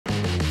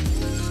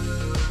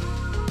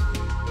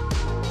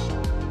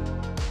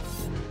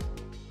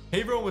Hey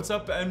everyone, what's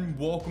up and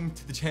welcome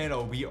to the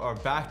channel. We are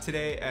back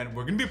today and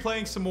we're gonna be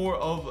playing some more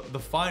of the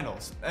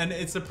finals, and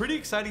it's a pretty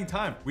exciting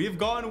time. We have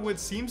gotten what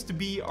seems to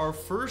be our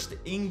first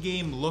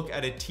in-game look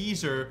at a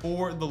teaser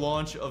for the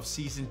launch of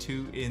season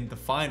 2 in the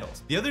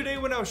finals. The other day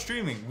when I was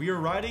streaming, we were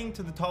riding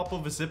to the top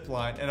of a zip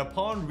line, and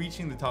upon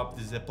reaching the top of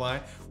the zip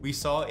line, we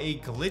saw a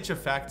glitch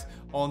effect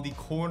on the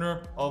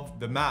corner of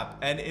the map,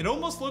 and it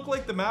almost looked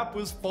like the map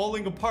was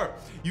falling apart.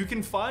 You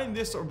can find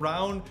this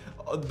around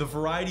the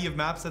variety of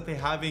maps that they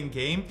have in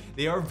game.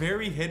 They are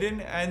very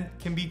hidden and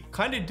can be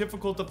kind of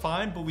difficult to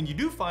find, but when you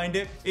do find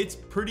it, it's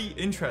pretty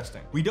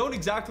interesting. We don't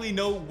exactly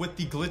know what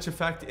the glitch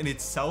effect in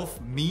itself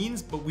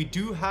means, but we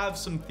do have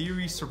some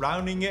theories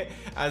surrounding it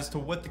as to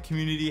what the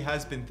community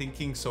has been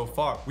thinking so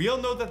far. We all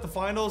know that the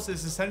finals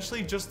is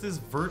essentially just this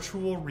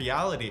virtual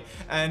reality,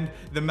 and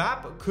the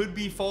map could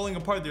be falling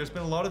apart. There's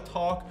been a lot of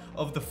talk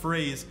of the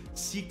phrase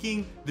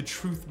seeking the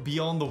truth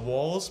beyond the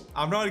walls.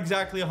 I'm not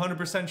exactly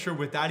 100% sure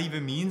what that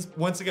even means.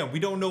 Once again, we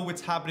don't know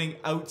what's happening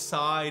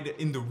outside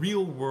in the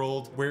real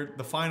world where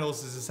the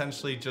finals is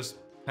essentially just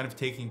kind of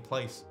taking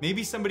place.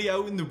 Maybe somebody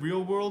out in the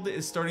real world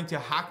is starting to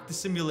hack the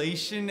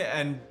simulation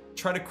and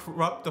try to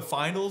corrupt the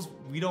finals.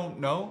 We don't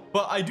know,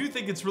 but I do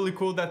think it's really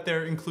cool that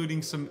they're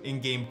including some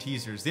in-game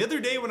teasers. The other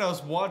day when I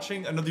was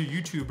watching another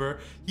YouTuber,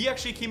 he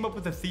actually came up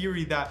with a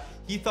theory that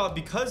he thought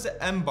because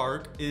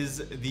Embark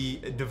is the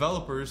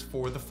developers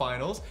for the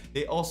finals,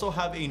 they also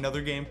have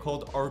another game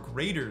called Arc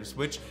Raiders,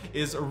 which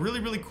is a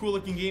really cool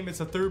looking game.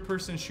 It's a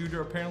third-person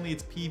shooter. Apparently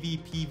it's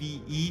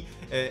PvPvE,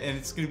 and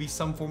it's going to be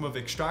some form of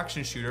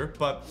extraction shooter,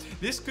 but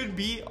this could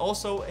be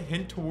also a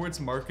hint towards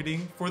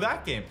marketing for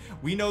that game.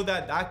 We know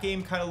that that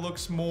game kind of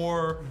looks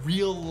more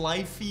real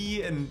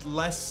lifey and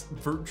less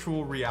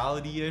virtual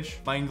reality-ish.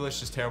 My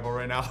English is terrible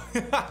right now.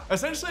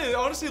 Essentially, it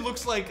honestly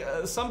looks like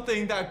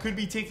something that could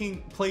be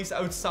taking place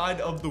outside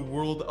of the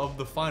world of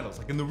the finals,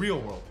 like in the real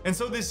world. And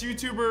so this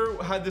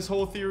YouTuber had this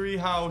whole theory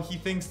how he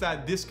thinks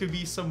that this could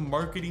be some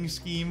marketing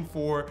scheme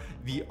for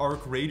the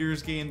Arc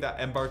Raiders game that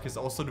Embark is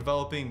also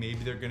developing.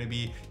 Maybe they're going to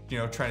be, you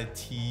know, trying to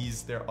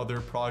tease their other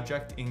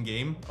project in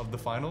game of the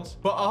finals.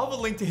 But I'll have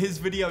a link to his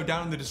video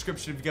down in the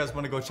description if you guys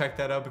want to go check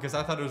that out, because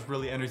I thought it was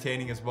really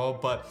entertaining as well.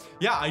 But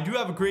yeah, I do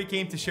have a great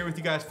game to share with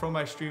you guys from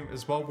my stream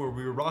as well, where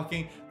we were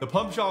rocking the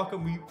pump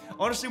shotgun. We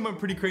honestly went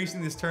pretty crazy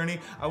in this tourney.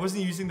 I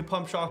wasn't using the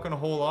pump shotgun a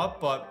whole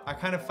lot, but I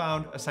kind of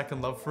found a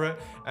second love for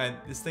it, and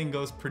this thing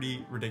goes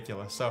pretty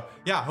ridiculous. So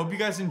yeah, I hope you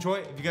guys enjoy.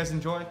 If you guys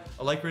enjoy,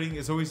 a like rating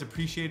is always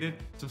appreciated.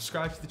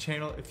 Subscribe to the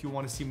channel if you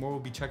want to see more. We'll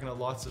be checking out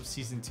lots of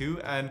season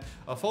 2, and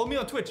follow me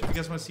on Twitch if you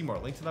guys want to see more.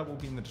 Link to that will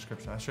be in the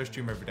description. I try to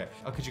stream every day.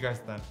 I'll catch you guys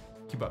then.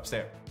 Keep up,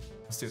 stay up.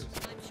 Let's do this.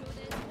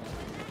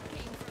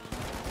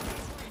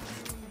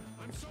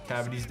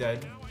 Cavity's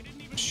dead.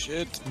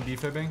 Shit.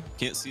 Defibbing.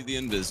 Can't see the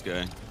invis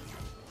guy.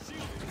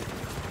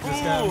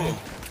 This guy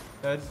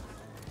dead.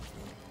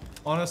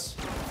 On us.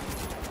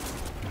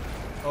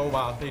 Oh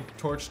wow, they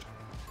torched.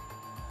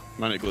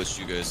 Might have glitched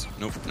you guys.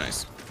 Nope,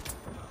 nice.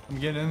 I'm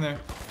getting in there.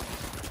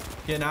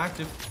 Getting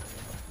active.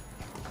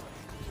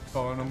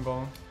 Going, I'm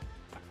going.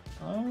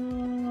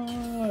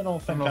 I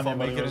don't think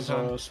anybody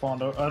was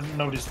spawned over.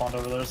 Nobody spawned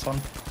over there, son.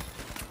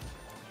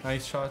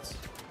 Nice shots.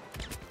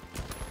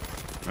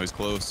 I was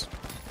close.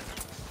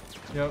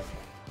 Yep.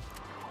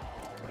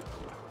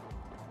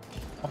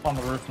 Up on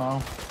the roof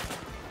now.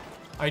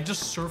 I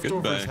just surfed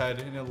over his head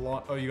in a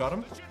lot. Oh, you got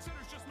him?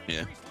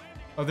 Yeah.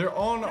 Oh, they're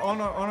on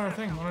our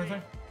thing. On our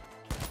thing.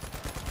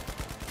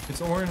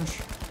 It's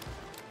orange.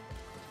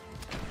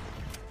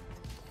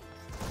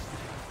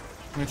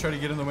 I'm gonna try to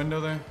get in the window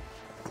there.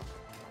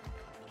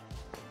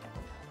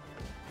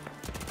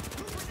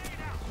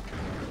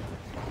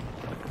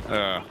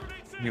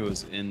 He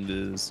was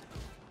invis.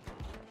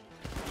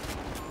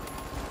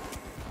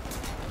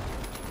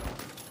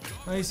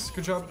 Nice,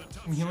 good job.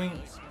 I'm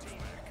healing.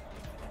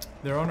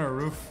 They're on our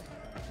roof.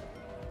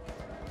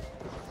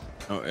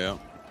 Oh yeah.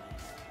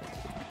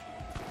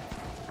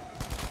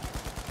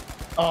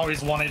 Oh,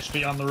 he's 1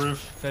 HP on the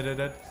roof.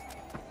 Dead.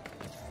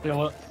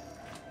 Steal it.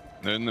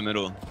 They're in the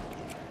middle.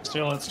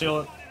 Steal it,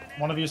 steal it.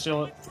 One of you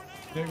steal it.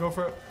 Yeah, go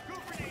for it.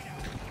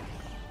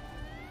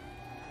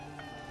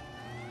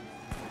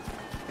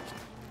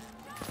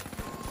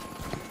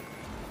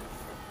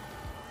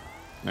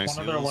 Nice. One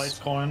of their lights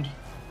coined.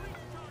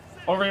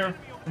 Over here.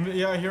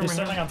 Yeah, I hear him. He's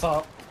standing on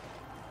top.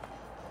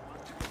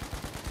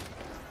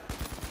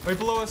 Right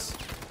below us.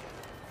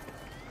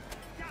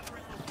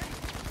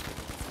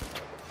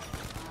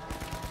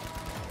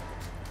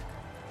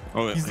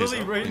 Oh, yeah. He's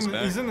literally right in,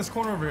 he's in this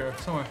corner over here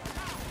somewhere.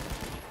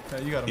 Yeah,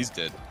 you got him. He's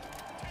dead.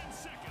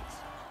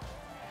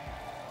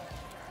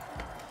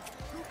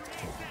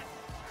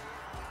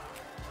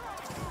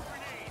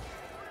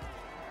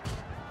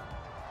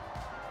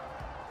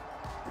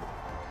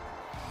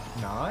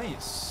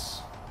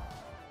 Nice.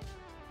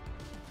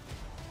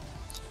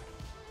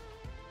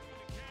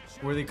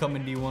 Where they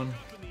coming, D1?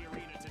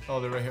 Oh,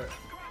 they're right here.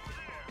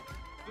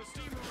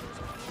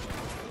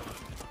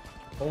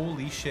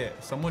 Holy shit.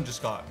 Someone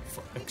just got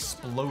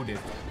exploded.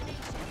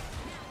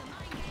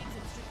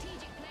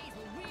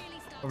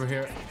 Over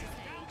here.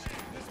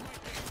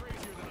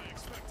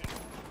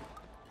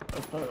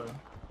 up there.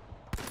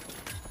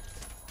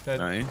 Dead.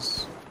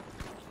 Nice.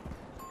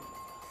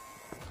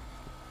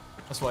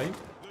 That's why. The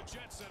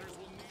jet setters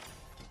will need.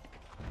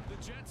 The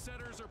jet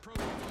setters are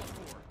protocol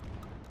 4.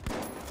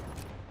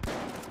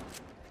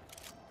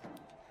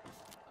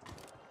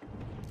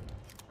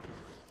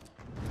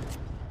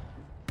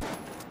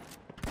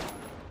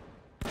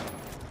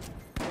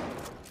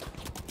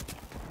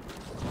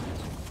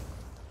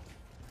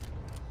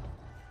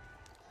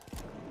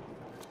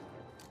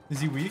 Is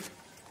he weak?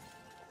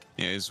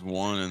 Yeah, he's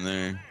one in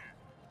there.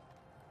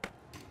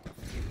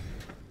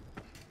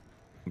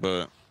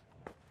 But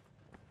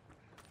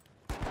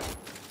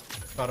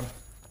Got him.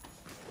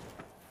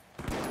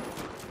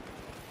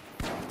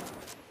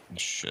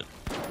 shit.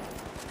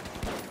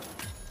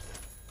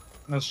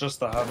 It's just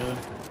the heavy.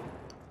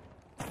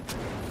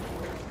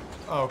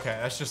 Oh, okay,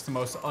 that's just the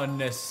most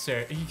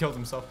unnecessary. He killed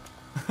himself.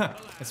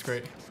 That's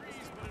great.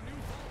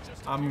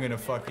 I'm gonna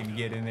fucking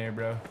get in there,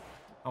 bro.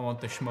 I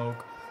want the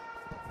smoke.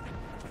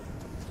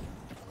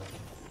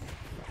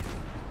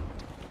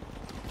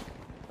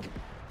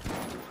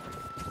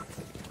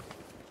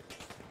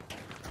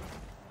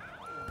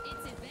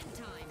 It's event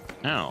time.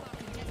 Ow.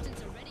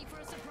 Contestants are ready for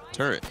a surprise.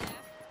 Turret. There.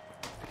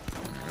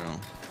 There we go.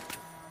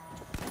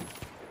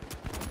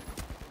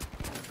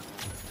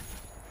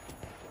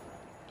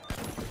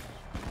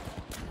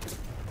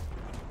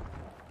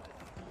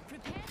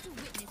 Prepare to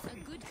witness a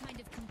good kind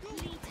of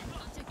complete and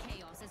utter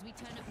chaos as we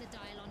turn up the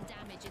dial on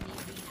damage in the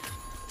arena.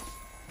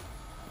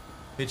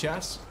 Bitch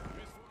ass.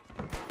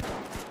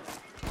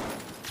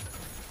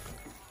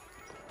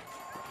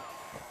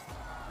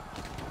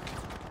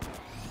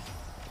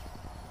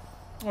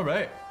 All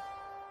right.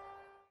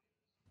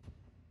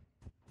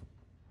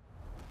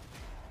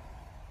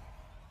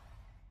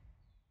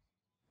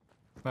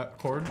 That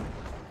cord.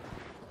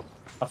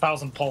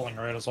 1,000 polling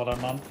rate is what I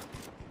meant.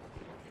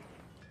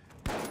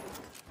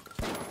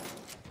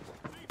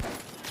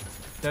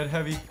 Dead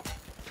heavy.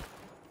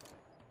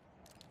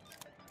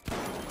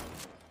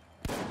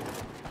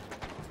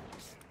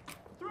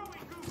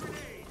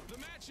 The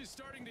match is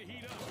starting to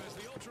heat up as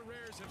the ultra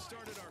rares have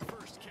started our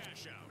first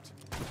cash out.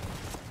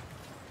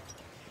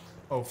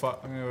 Oh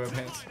fuck, I'm gonna go have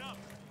hands.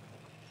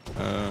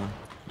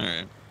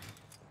 Alright.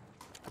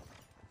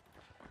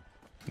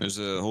 There's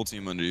a whole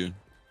team under you.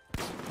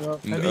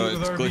 Yep. Heavy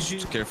with It's RPG.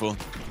 glitched. Careful.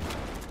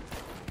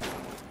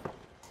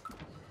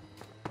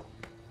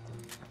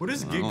 What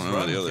is I Giggs don't know where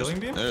run? the others. Killing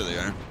beam? There they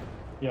are.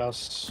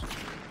 Yes.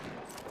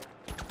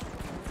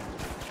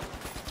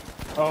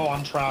 Oh,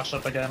 I'm trash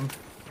at the game.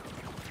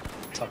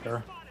 It's up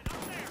here.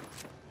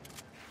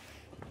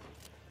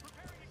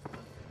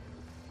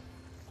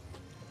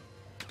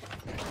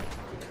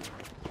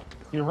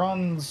 He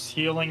runs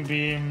healing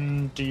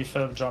beam,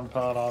 defib, jump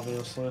pad,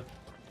 obviously.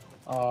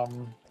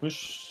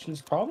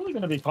 He's probably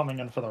going to be coming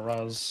in for the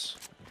res.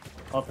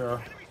 Up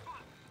here.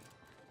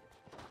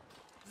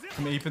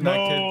 I'm aping that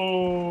kid.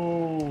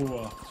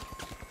 No!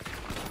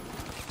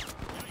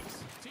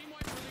 Team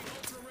wipe for the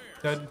ultra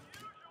rares. Dead.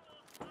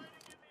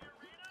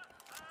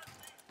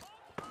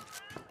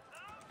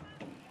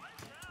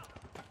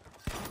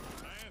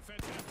 I have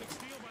fantastic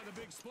steal by the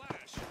big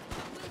splash.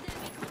 Will there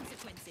be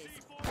consequences?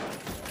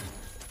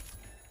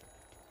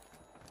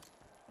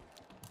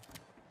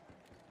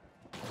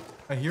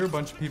 I hear a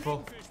bunch of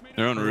people.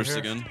 They're on Over roofs here.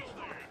 again.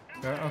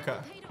 Yeah, okay.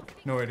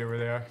 No idea where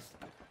they are.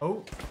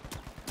 Oh.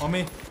 On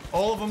me.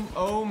 All of them.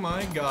 Oh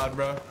my god,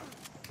 bro.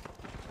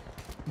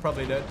 I'm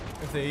probably dead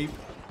if they eat.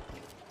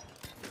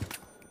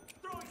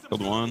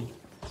 Killed one.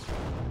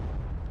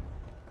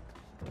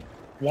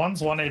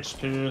 One's 1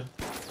 HP.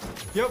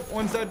 Yep,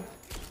 one's dead.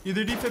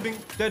 Either defibbing.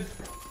 Dead.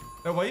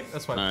 That wipe?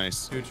 That's wipe.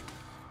 Nice. Huge.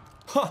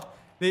 Huh.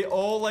 They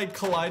all like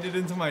collided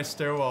into my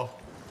stairwell.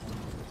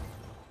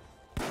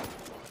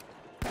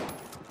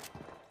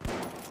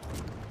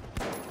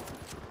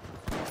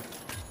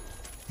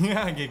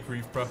 Yeah, I get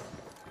grief, bro.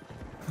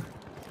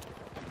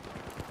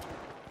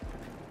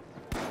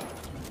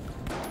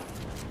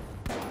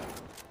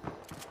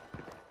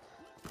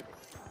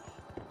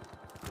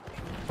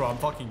 Bro, I'm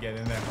fucking getting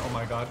in there. Oh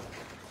my god.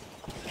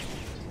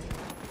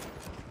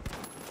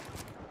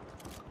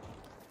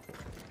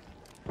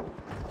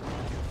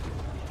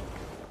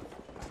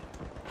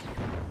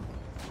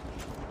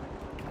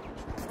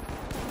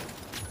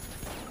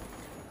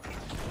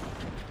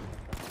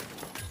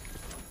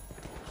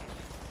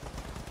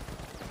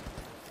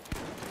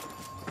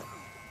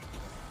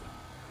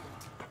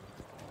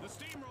 The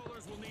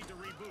steamrollers will need to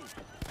reboot.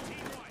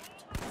 Team wiped.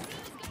 Steam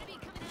is going to be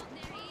coming out in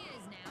their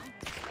ears now.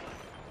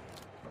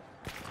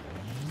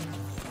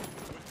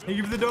 Hey,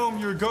 give me the dome.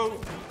 You're a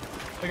goat.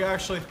 Like,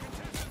 actually.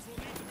 Contestants will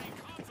need to be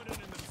confident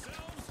in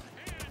themselves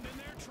and in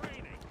their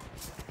training.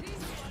 Who's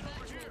the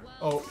virtual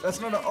world? Oh, that's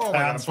not a. Oh my god,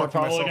 I'm And we're fucking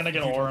probably myself. going to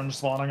get orange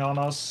spawning on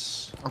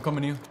us. I'm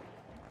coming to you.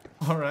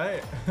 All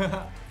right.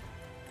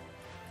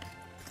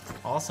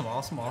 Awesome,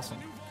 awesome, awesome.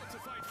 New vault to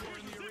fight for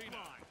in the arena.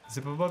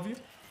 Zip above you?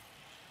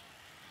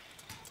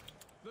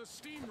 The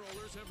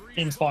steamrollers have reached.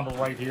 Team spawned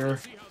right here.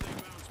 See how they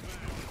bounce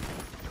back.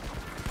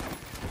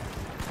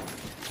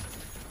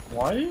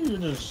 Why are you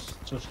just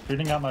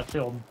shooting at my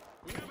field?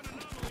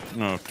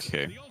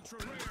 Okay. The ultra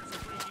rares are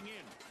breaking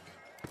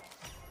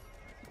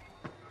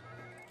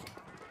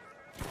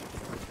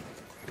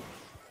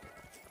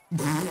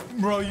in.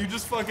 Bro, you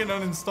just fucking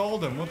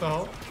uninstalled him. What the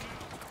hell?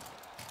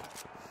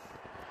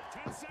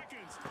 10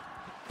 seconds.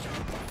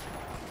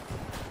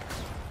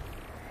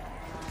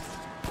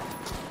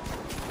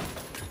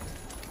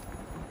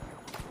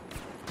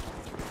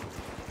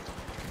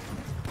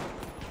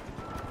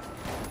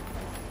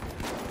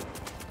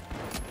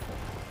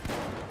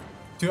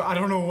 Dude, I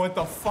don't know what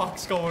the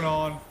fuck's going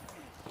on.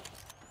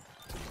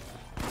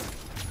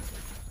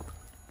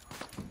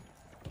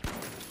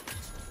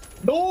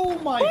 Oh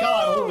my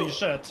god, holy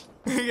shit.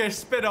 You get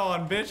spit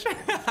on, bitch.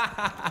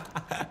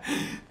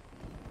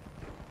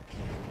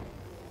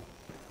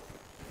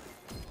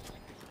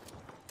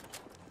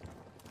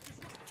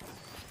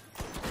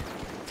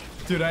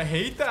 Dude, I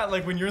hate that.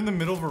 Like when you're in the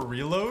middle of a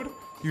reload,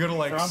 you gotta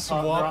like They're on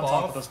swap top, they're on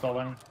top of off. this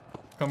building.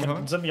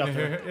 Come. Zip me up Yeah,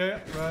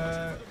 here.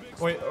 yeah.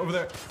 Wait, over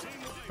there.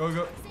 Go.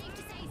 Safe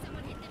to say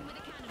someone hit them with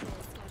a cannonball,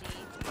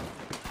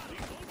 Scotty.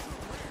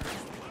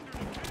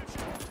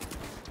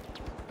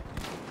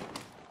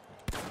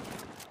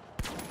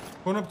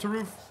 Going up to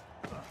roof.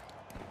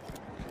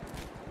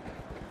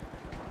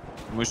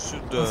 We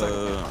should,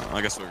 second.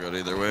 I guess we're good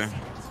either way.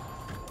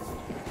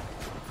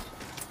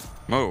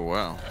 Oh,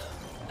 wow.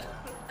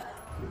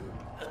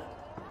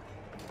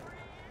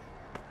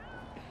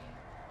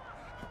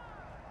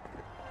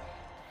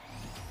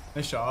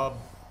 Nice job.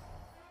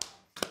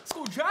 Let's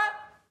go, chat.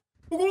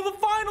 We're going to the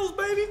finals,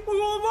 baby. We're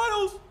going to the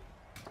finals.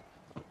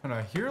 And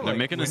I hear like They're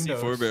making windows.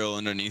 a C4 barrel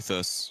underneath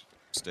us.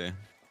 Stay.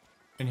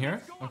 In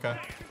here? Okay.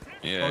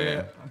 Yeah. Oh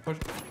yeah. I'm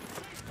pushing.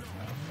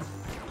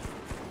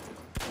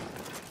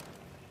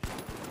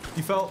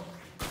 You felt.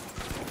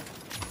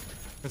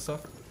 Good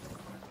stuff.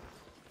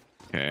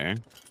 Okay.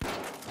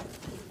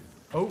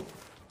 Oh.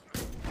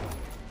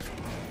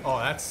 Oh,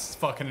 that's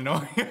fucking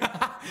annoying.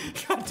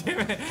 God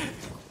damn it.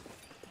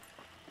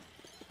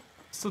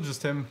 Still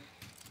just him.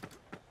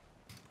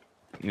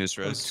 You just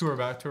Oh, res. two are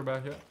back,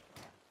 yeah.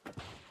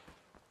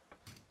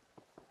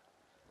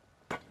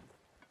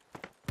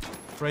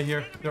 Right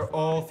here. They're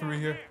all three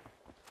here.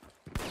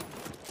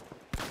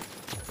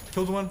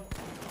 Killed one.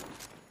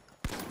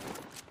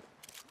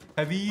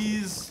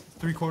 Heavies,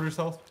 3/4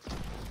 health.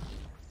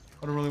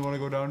 I don't really want to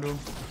go down to him.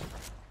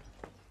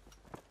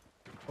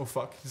 Oh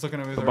fuck, he's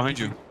looking at me with Behind RPG.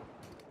 you.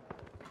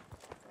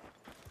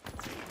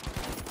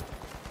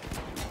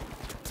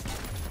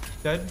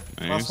 Dead.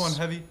 Nice. Last one,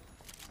 heavy.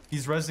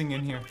 He's rezzing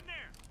in here.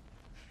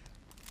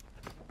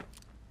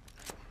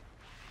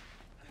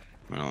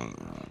 Well,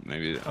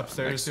 maybe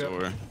Upstairs, next yeah.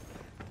 door.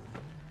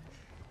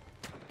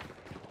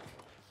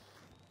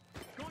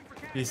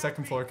 Yeah,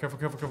 second floor. Careful.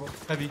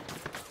 Heavy.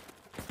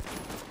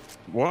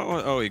 What?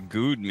 Oh, he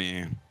gooed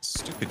me.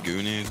 Stupid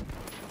goonie.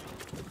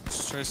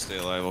 Just try to stay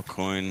alive. I'll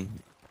coin.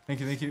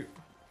 Thank you.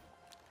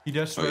 He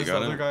just Oh, you rezzed the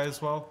got other him? guy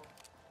as well.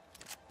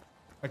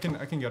 I can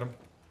get him.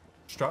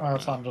 Strap.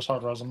 It's fine, just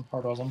hard res him.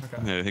 Okay.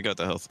 Yeah, he got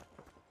the health.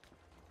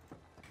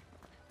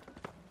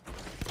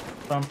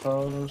 Jump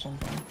out or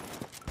something.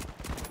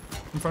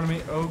 In front of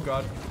me. Oh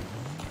god.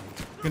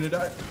 Gonna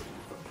die.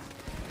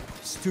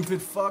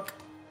 Stupid fuck.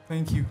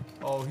 Thank you.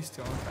 Oh, he's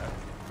still on that.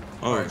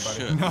 Oh, Alright, buddy.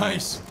 shit.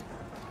 Nice.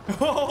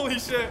 Holy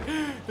shit.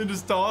 It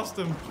just tossed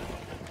him.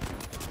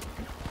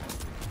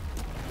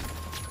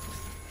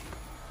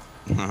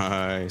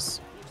 Nice.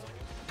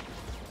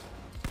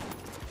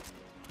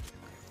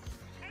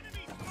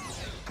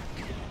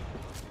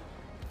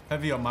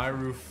 Heavy on my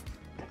roof.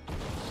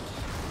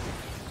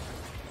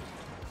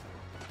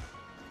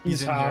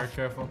 He's in half. here.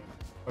 Careful.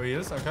 Oh, he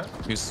is? Okay.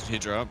 He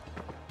dropped.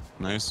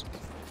 Nice.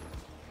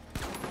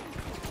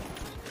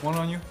 One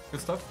on you. Good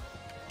stuff.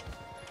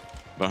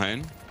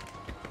 Behind.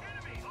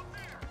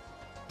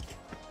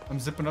 I'm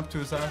zipping up to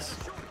his ass.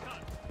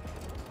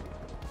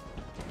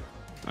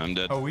 I'm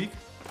dead. Oh, weak?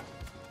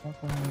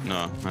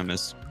 No, I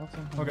missed.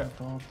 Okay.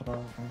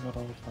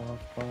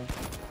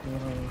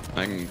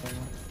 I can.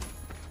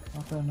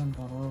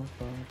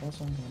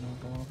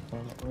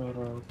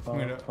 I'm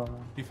gonna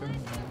keep him.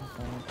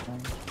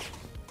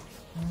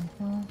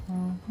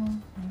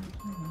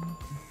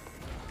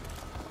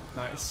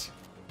 Nice.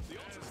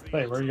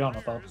 Hey, where are you going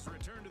with that?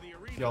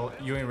 Y'all,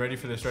 you ain't ready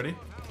for this. Ready?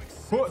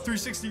 Oh,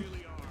 360.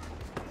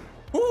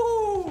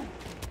 Woo!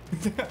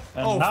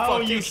 And now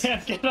fuck, you he's-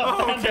 can't get up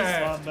on Okay.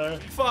 this one there.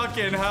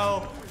 Fucking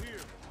hell.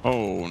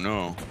 Oh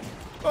no.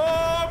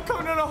 Oh, I'm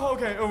coming in.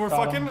 Okay, oh, we're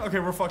Got fucking. him. Okay,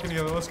 we're fucking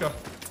together. Let's go.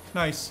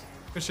 Nice.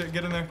 Good shit.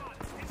 Get in there.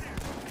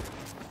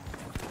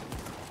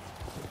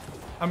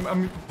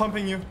 I'm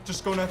pumping you.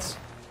 Just go nuts.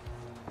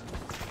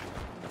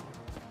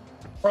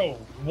 Bro,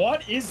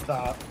 what is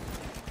that?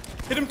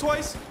 Hit him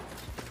twice.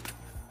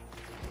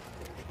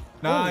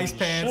 Nice Holy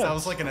pants. shit. That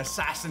was like an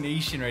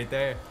assassination right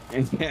there.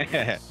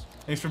 Yeah.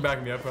 Thanks for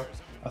backing me up, bro.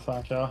 I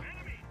think, yeah.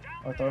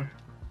 Right there.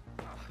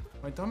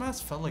 My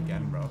dumbass fell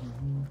again, bro.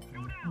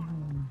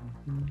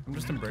 I'm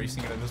just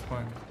embracing it at this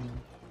point.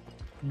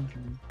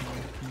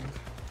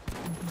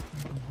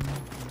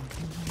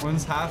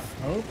 One's half.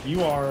 Oh,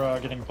 you are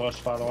getting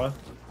pushed, by the way.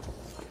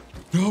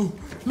 No,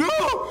 no,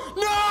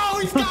 no,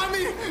 he's got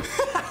me.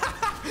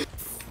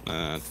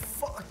 Uh,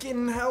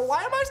 Fucking hell,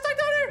 why am I stuck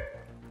down here?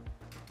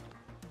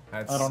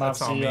 I don't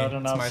have on C. me. I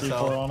don't It's have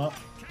myself. C4 on it.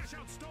 Cash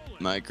out stolen.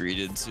 Mike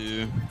greeted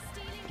too.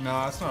 No,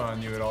 that's not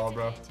on you at all,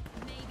 bro.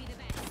 Maybe the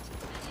best.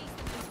 At least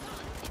the most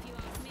fun, if you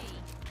ask me.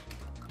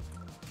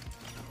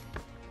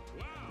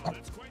 Wow,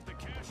 that's quite the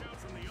cash out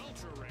from the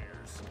ultra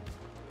rares.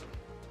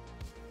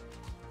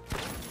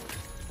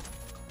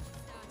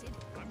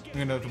 Started.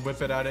 I'm gonna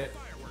whip it at it.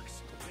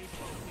 Fireworks.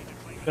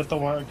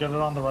 Get it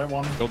on the right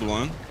one. Killed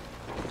one.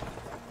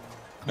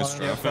 Nice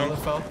Yeah, Yeah, try. fell, it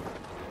fell.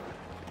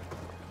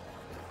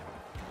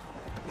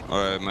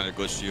 Alright, might have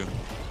glitched you.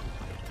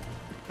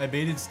 I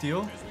baited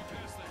steel. As we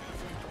pass the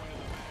halfway point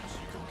of the match,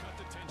 you can cut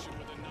the tension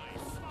with a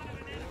knife,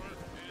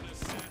 or an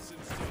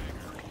assassin's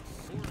dagger,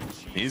 or a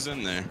cheese. He's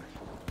in there.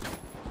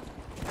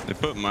 They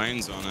put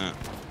mines on it.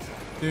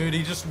 Dude,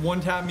 he just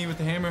one-tapped me with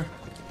the hammer.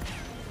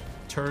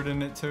 Turd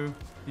in it too.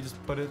 He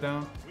just put it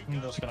down.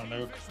 I'm just gonna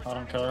nuke. I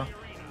don't care.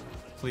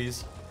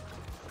 Please.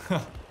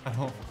 I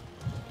don't.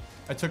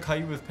 I took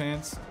height with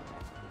pants.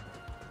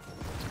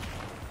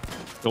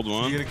 Killed Did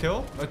one. you get a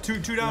kill? Two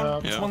down. Yeah,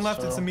 There's yeah. one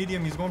left. So- It's a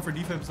medium. He's going for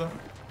defibs though.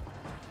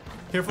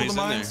 Careful He's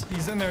the in mines. there.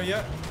 He's in there.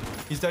 Yeah.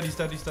 He's dead. He's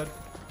dead. He's dead.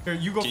 Here,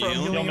 you go Can for it. you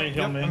I'm heal healing me? him.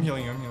 Heal Yep, me. I'm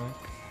healing him. I'm healing.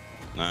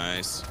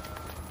 Nice.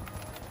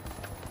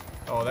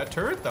 Oh, that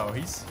turret though.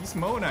 He's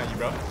mowing at you,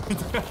 bro.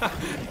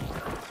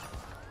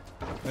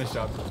 Nice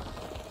job.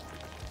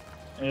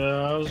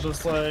 Yeah, I was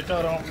just like,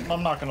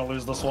 I'm not gonna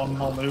lose this one.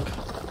 I'll nuke.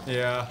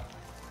 Yeah.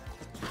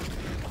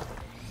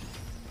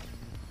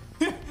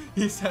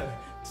 He said,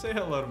 say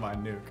hello to my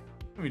nuke.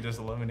 Let me just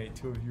eliminate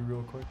two of you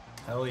real quick.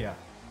 Hell yeah.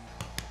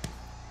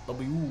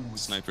 W.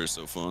 Sniper's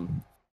so fun.